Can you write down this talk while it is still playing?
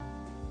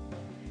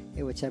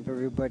Hey, what's up,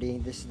 everybody?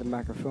 This is the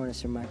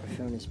Microphonist from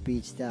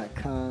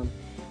microphonistbeats.com.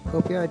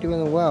 Hope you are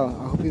doing well.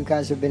 I hope you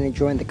guys have been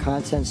enjoying the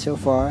content so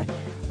far.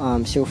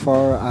 So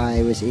far,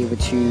 I was able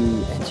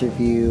to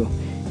interview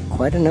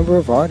quite a number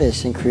of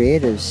artists and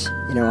creatives,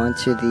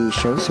 onto the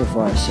show so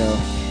far. So,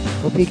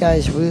 hope you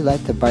guys really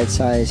like the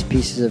bite-sized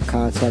pieces of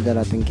content that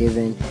I've been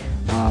given.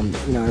 I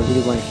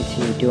really want to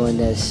continue doing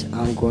this.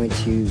 I'm going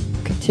to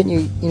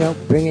continue,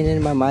 bringing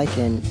in my mic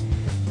and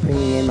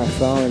bringing in my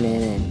phone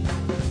and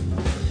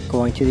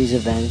going to these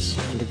events,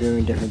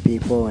 interviewing different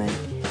people, and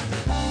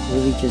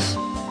really just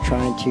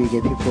trying to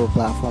give people a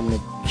platform to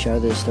share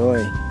their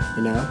story.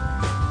 I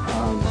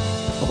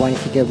wanted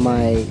to give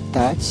my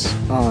thoughts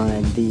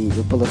on the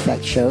Ripple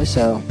Effect show.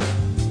 So,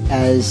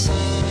 as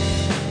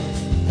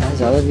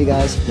all of you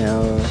guys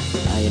know,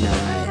 I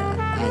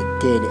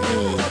did a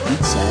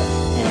beat set,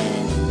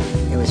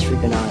 and it was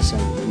freaking awesome.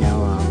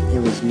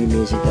 It was new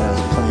music that I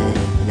was playing.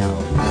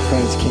 My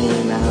friends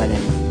came out,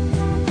 and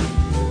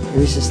it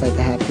was just like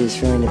the happiest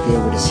feeling to be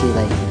able to see,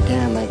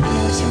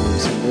 some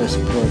real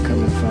support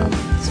coming from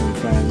some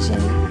friends,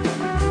 and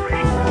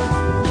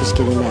just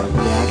getting that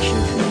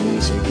reaction from the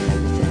music and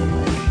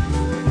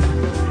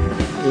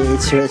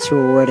everything. It's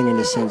rewarding in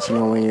a sense,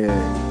 when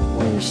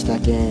you're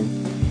stuck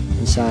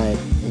inside,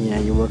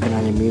 and you're working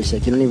on your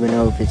music. You don't even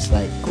know if it's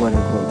quote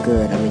unquote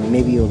good. I mean,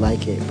 maybe you'll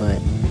like it, but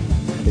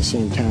at the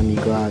same time, you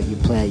go out, you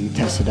play it, you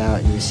test it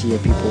out, and you see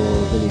if people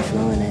are really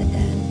feeling it,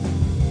 and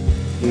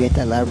you get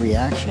that live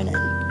reaction.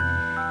 And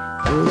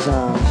it was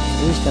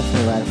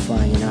definitely a lot of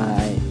fun.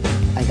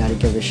 I got to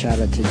give a shout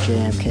out to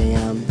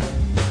JMKM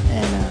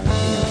and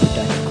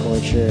Production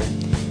Culture,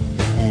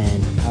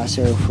 and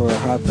also for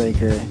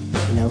Heartbreaker,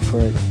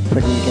 for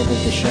putting together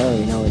the show.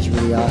 It was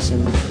really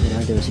awesome.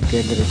 There was a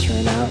good little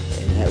turnout,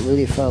 and it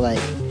really felt like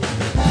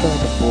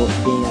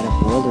being at a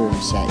boiler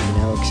room set.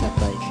 Except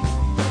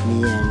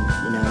me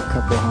and a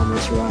couple of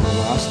homies who were on the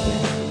roster.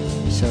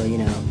 So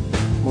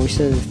most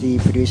of the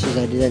producers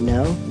I didn't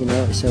know.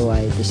 So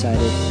I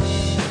decided,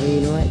 hey,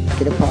 you know what?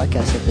 Get a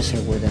podcast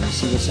episode with them,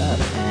 see what's up,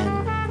 and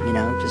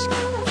just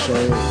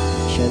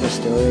share the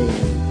story,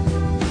 and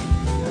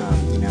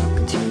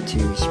continue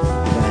to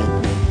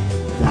spread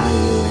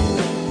value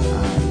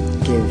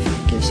and give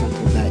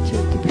something back to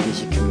the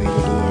producer community,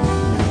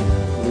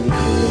 and really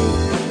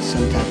create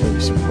some type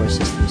of support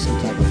system,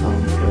 some type of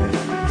home for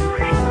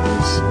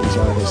these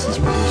artists, these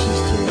producers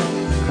to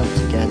come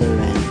together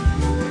and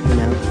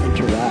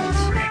interact.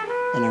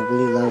 And I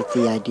really love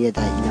the idea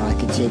that I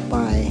could take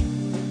my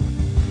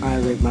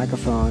iRig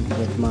microphone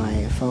with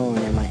my phone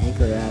and my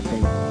Anchor app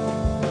and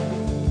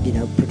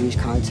produce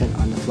content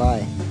on the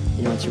fly.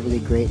 It's really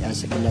great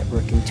as a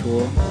networking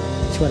tool.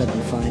 That's what I've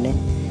been finding,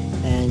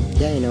 and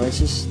it's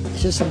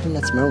just something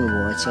that's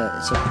memorable. It's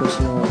a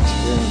personal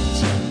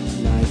experience.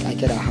 And, I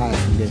get a high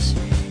from just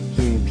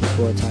hearing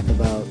people talk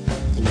about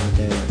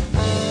their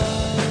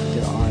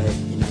art,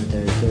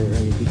 their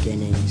early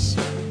beginnings,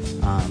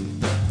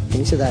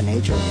 things of that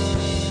nature.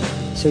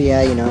 So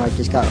I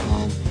just got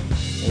home.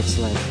 It's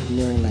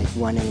nearing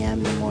 1 a.m.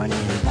 in the morning,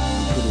 and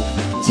I'm pretty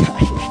freaking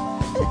tired.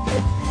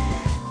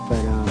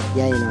 But I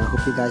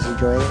hope you guys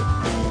enjoy it.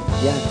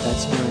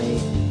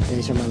 And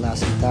those are my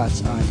last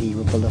thoughts on the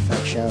Ripple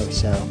Effect show.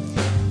 So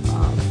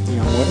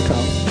more to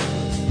come.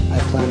 I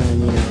plan on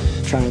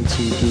trying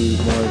to do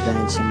more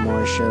events and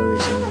more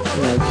shows,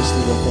 and just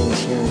little things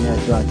here and there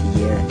throughout the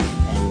year,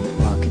 and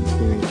while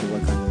continuing to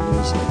work on the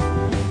music.